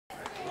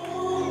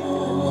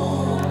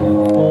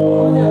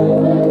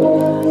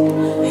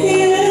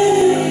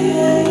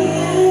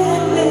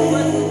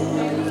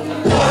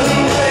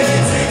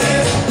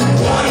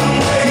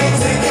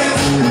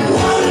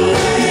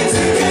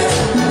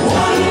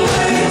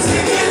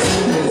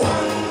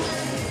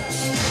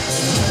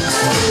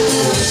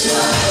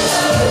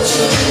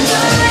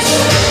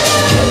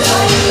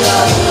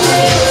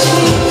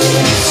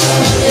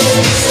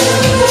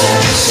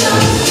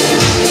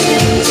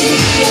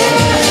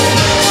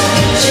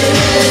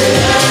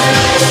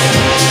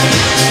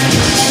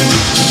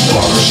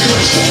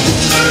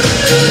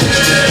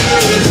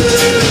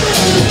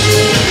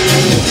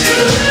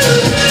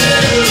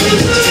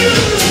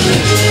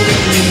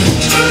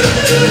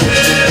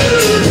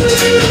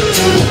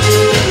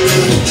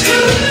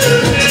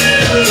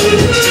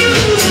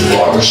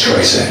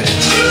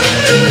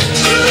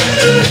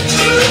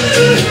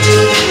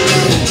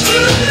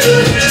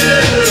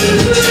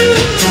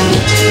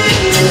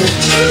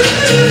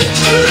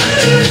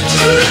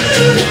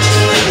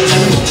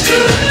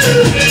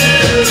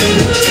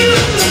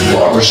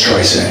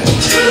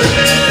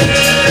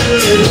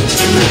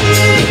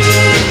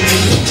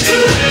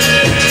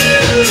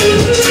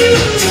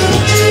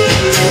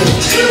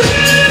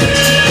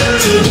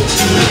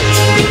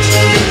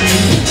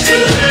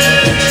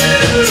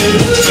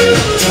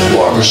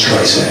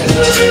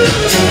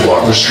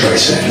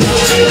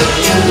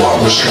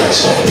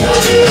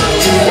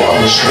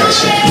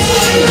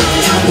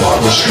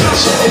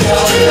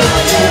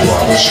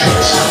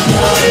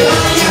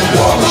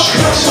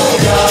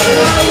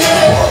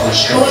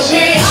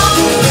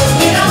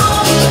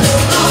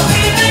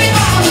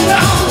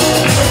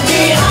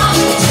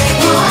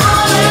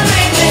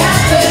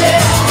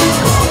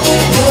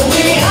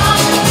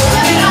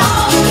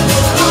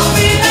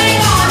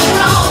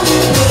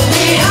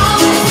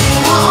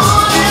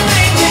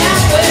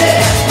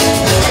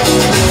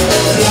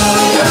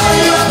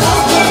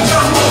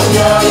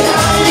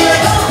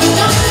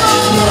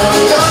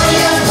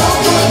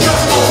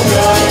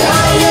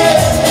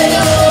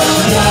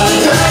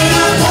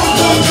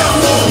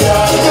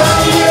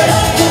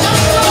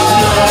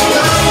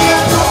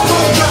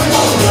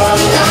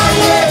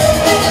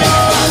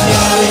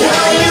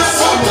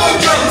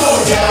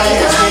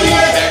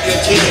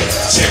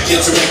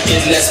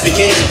Let's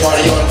begin.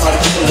 Party on, party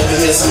people, let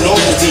me hear some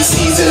noise.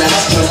 DC's in the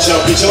house,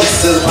 jump,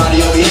 rejoice. There's a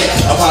party over here,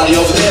 a party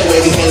over there.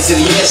 Wave your hands in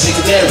the air, shake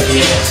it there,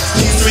 yeah.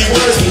 These three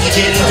words when you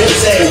get in there,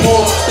 say,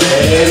 whoop,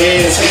 there it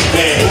is, hey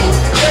man.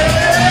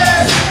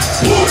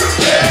 Whoop,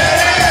 there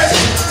it is,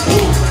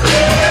 whoop,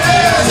 there it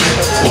is,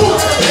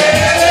 whoop,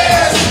 there it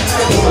is,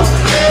 whoop,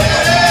 there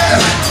it is,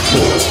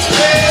 whoop,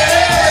 there it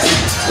is,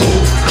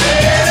 whoop,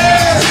 there it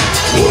is,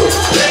 whoop,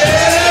 there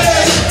it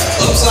is.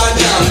 Upside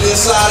down and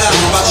inside out,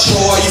 I'm about to show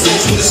all you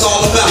folks what it's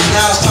all about.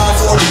 Now it's time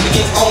for me to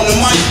get on the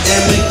mic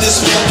and make this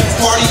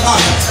party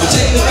hot. I'm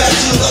taking it back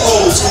to the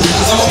old school,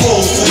 cause I'm an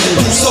old fool and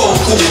I'm so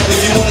cool. If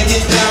you wanna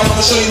get down,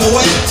 I'ma show you the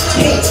way.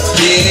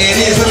 Yeah, it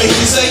is, let me hear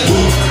you say,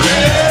 whoop,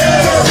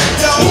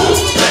 yeah, whoop,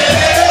 yeah.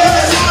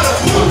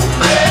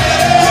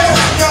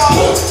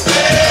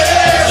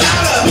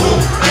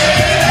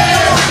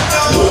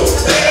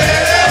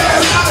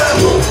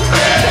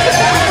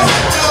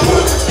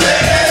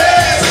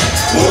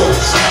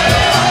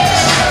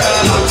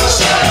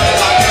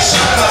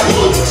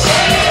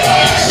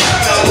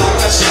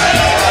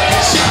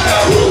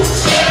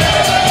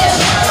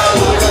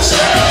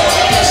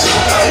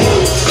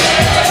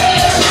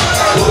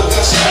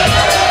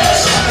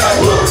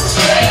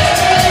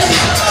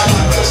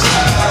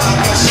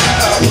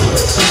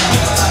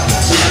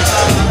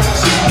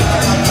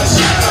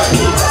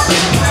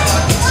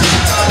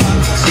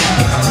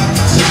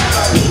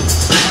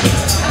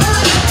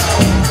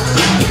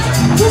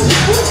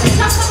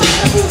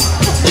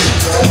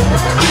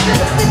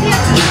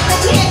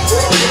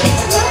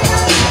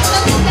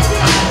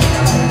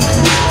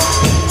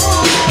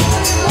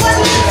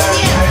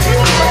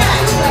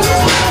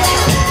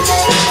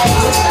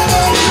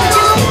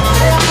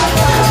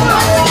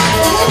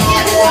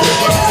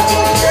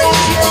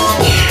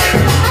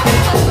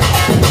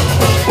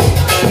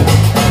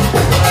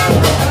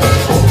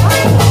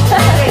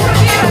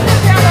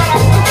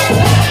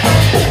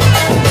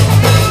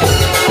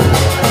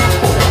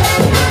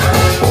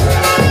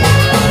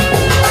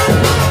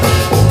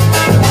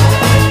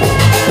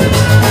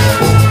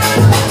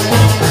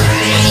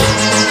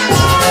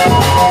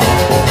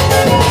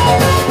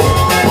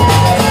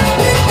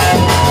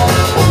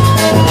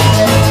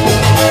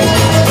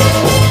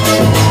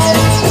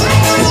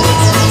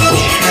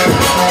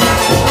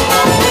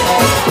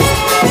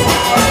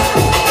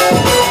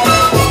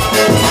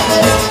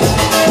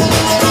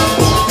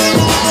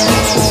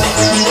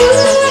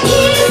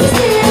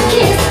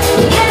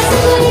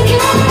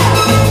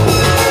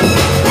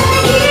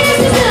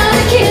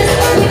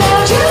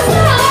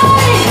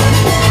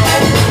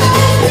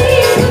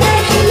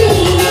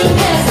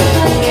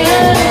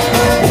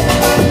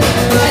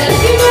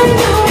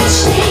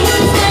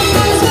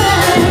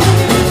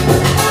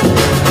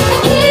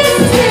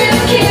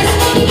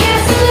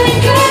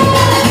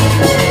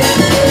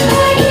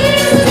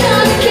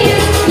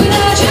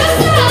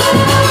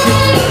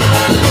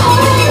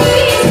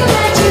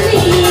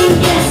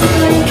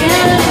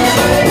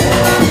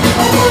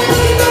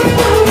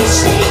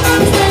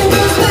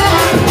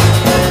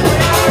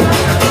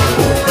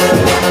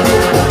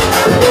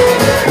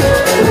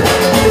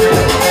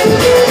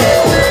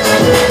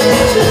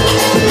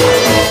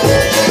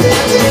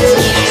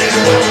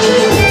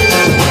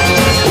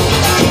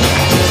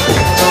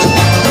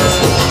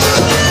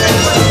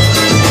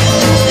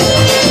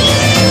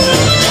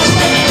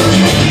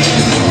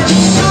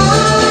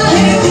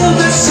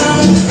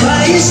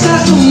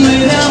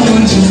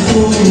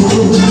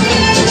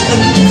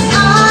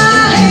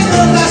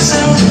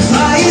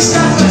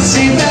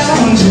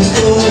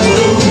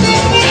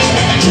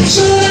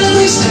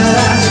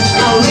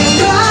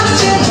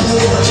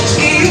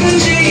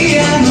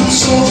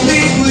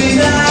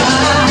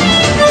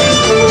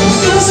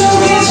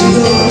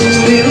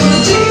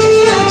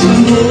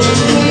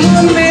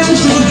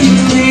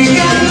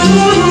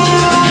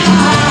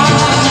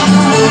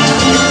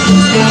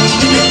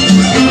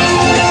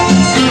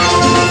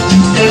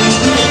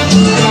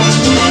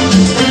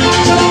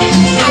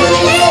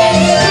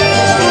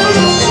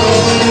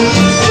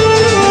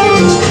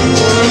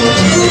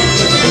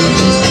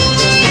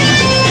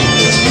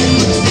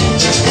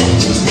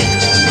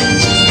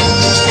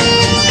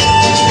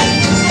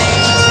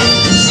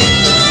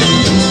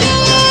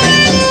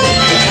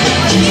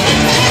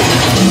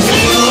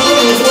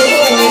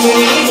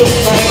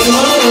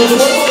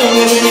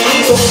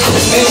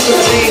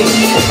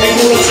 expertise, and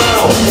cool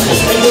sound,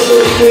 and look at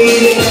the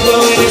queen and the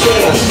bow and the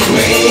glitter.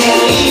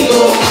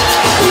 Maniaco,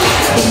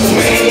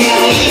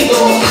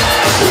 maniaco,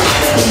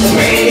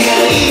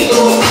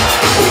 maniaco,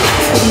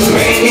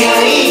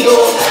 maniaco.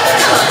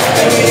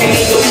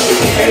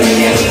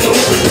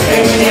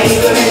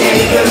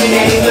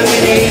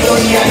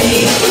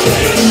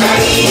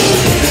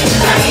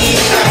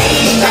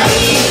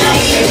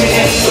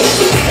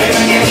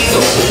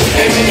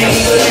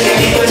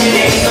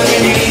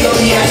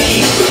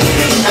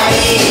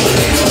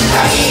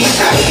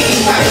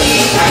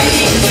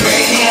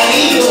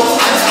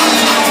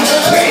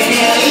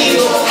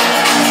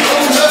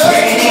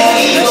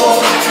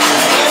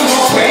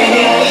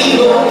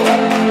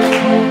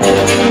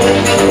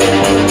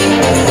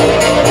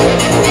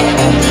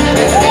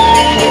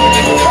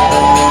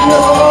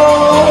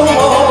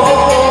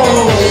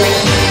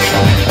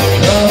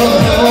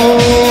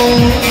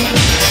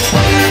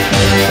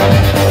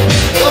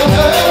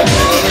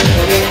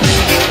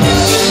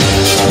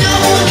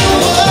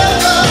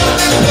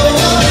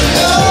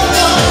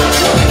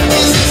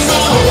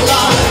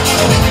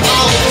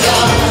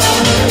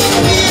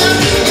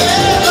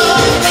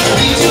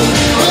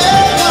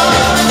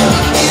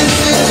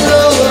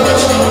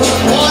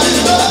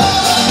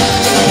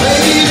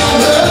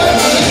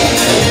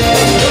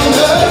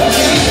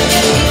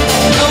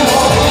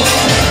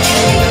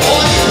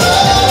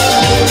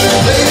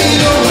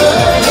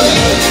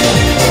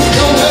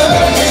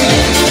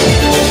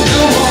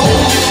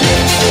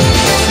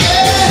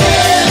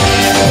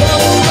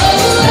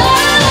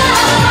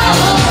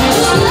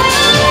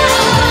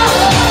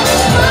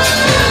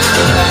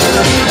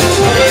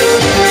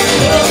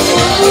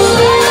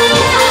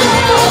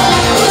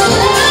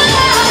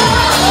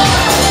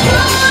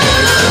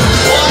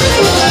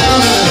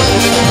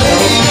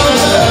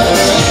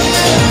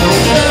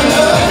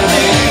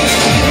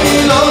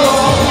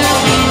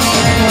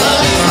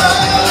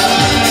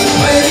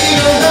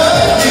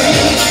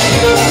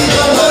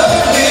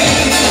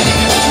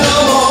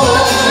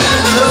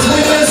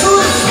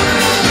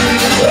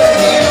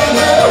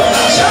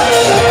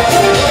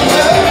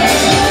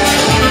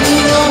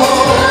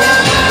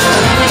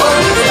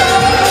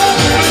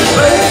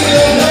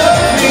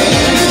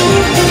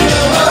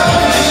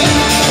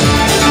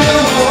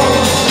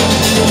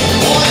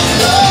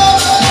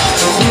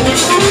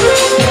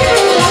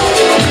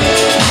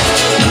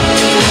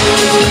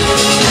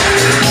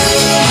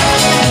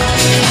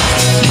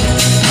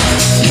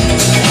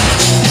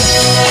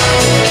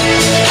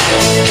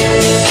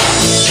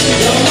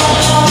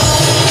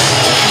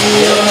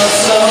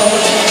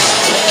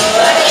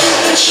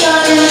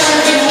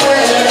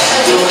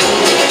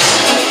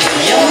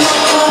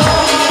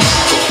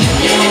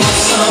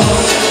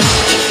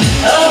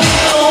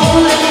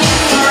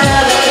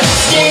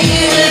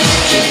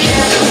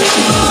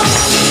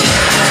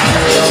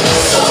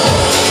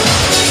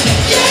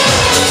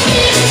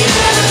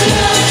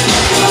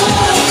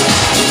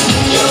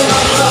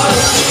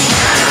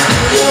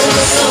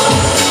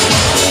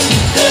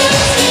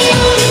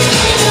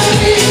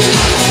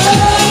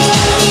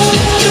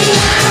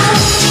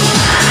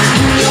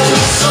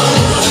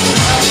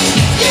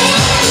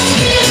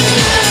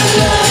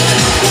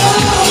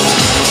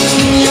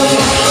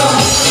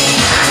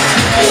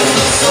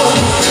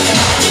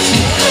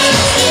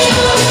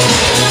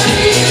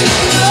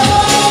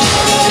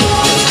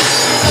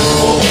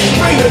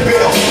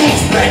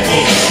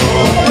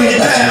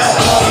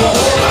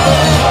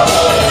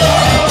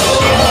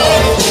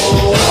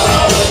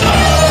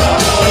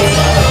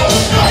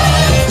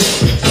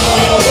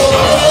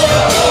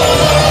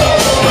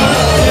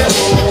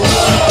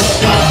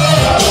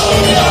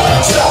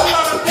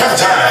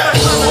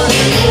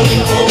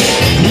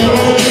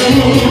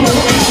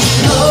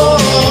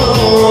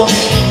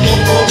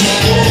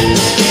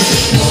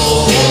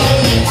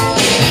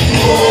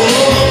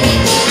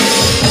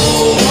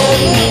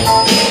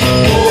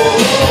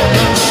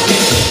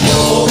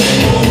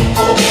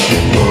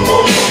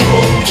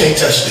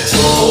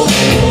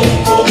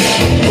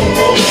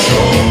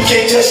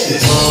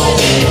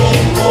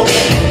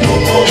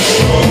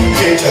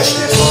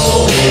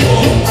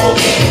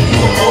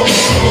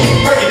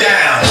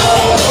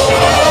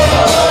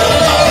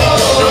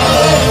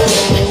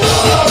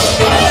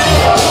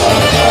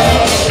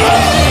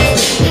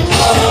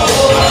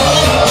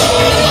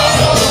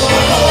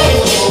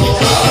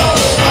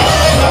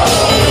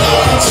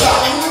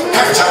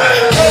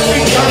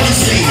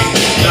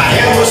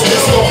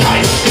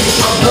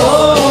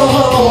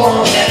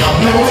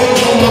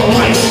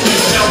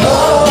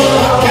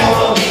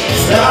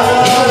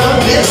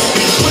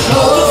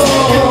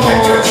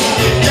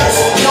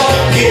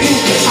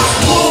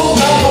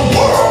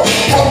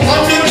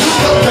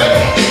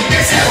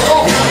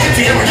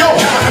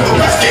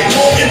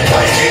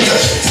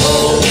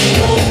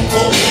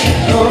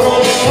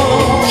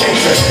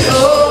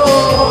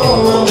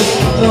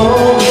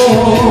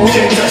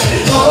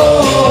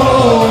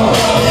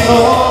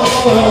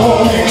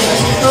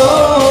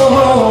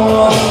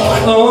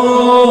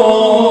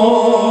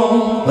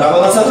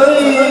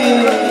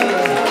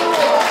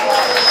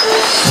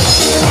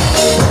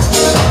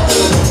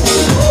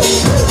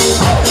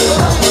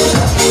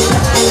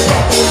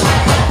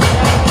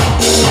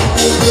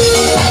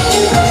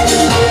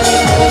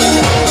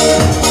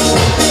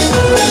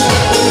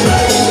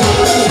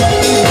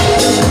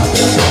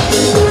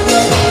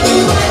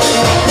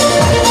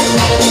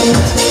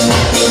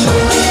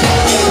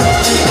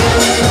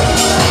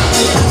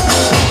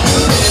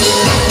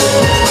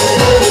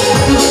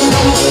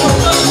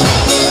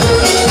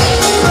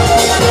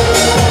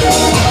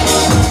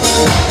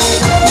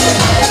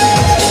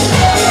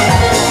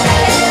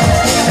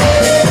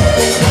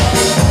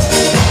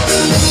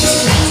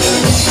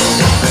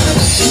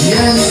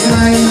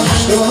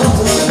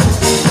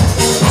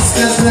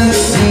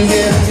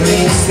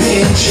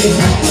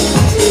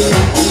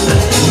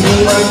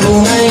 не могу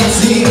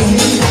найти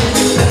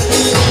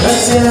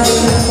хотя бы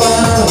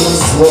пару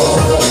слов.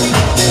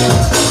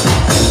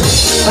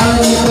 А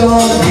не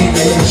долгий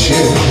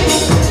вечер,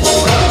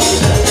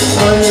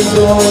 а не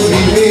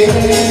долгий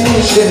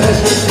вечер,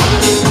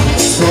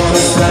 скоро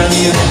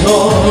станет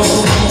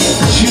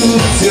ночью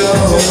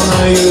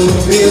темною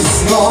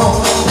весной.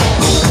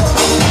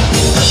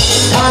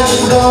 А не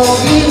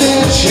долгий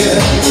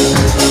вечер,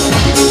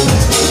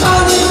 а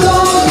не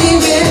долгий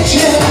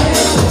вечер,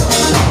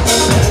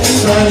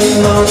 станет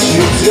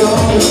ночью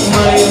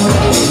темною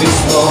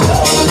весной.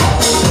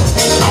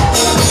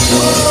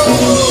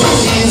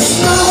 И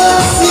снова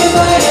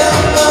седая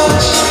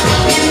ночь,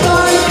 и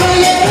только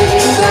ей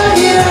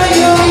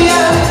доверяю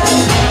я.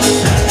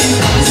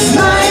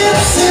 Знает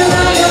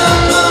седая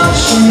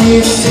ночь не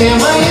все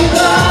мои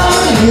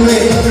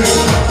тайны,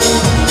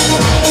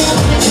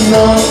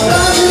 но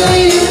даже и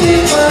ты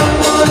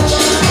помочь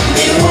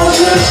не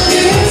можешь,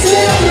 ты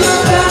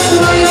темнота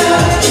твоя.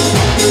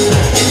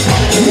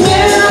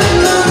 Не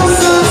одному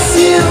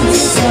совсем,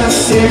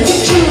 совсем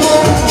ничего.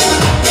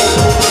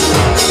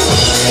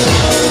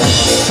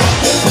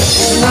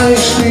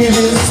 Знаешь, ты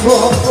без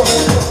слов,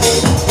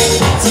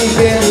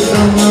 тебе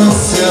давно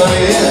все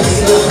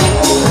ясно.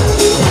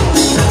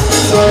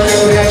 Только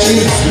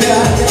прячешь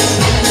взгляд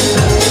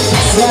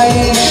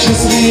своих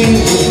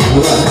счастливых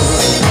глаз.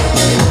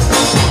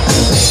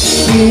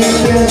 И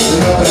опять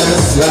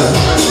напрасно,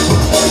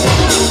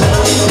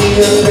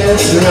 и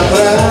опять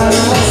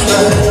напрасно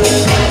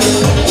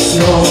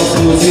снова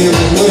будем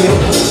мы,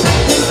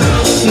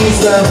 и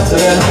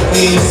завтра, и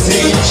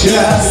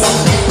сейчас.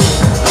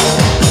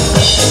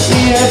 И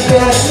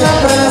опять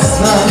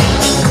напрасно,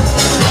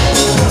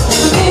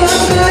 и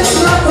опять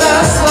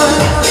напрасно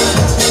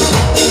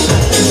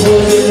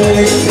будем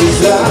мы и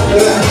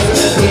завтра,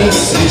 и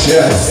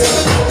сейчас.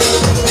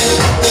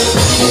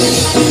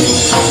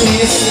 И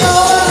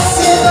снова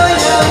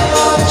седая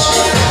ночь,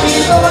 и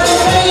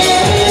только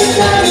ей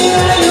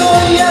доверяю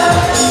я.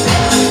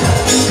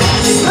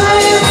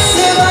 Знает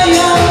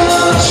седая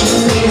ночь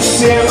не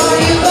все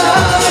мои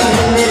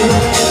тайны,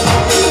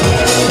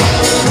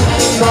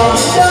 но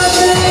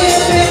даже и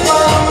ты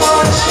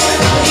помочь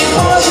не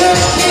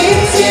можешь, и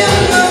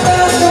темнота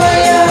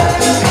твоя.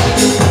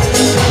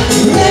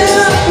 Не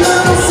одна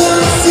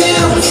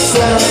совсем,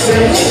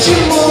 совсем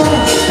ничего.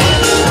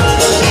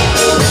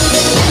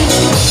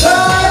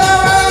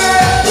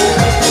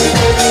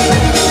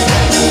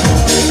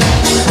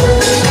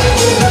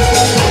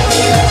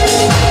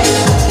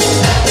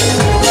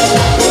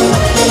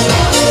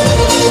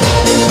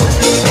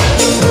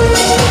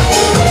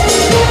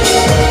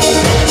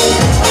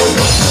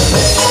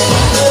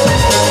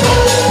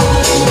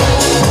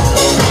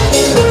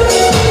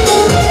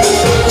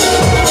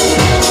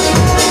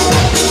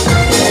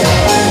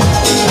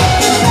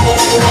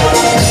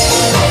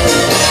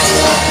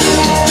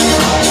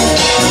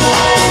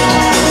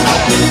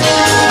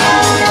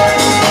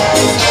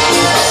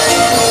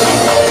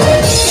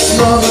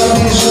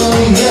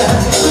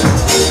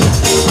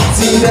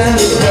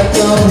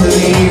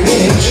 Который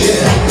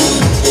вечер,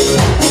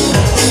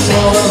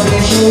 снова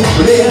вижу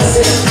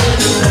блеск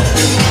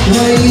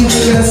твоих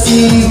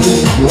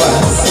красивых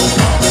глаз.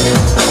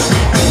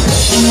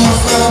 На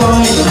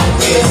спокойном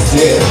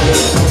месте,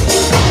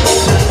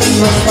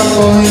 на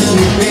спокойном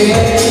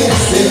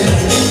месте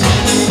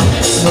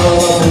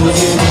снова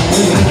будем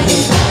мы,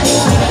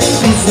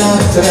 и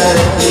завтра,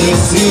 и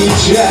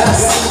сейчас.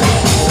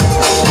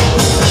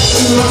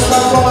 На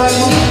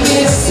спокойном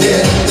месте,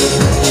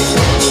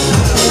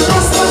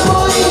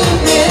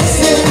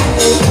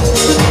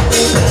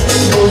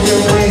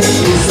 будем мы и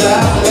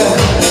завтра,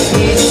 и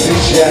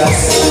сейчас.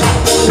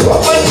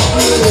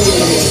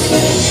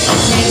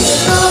 И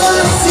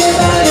снова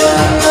седая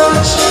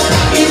ночь,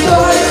 и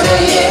только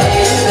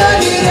ей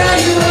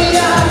доверяю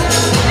я.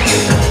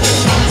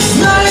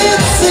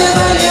 Знает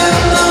седая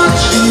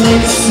ночь не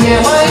все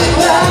мои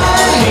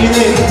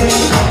тайны,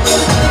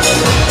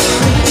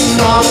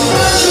 но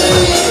даже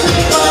и ты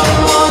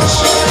помочь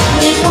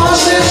не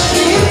можешь, и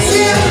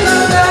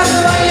темнота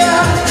твоя.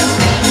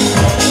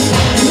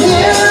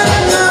 Не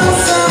одна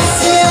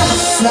совсем,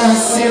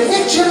 совсем ни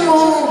к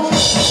чему.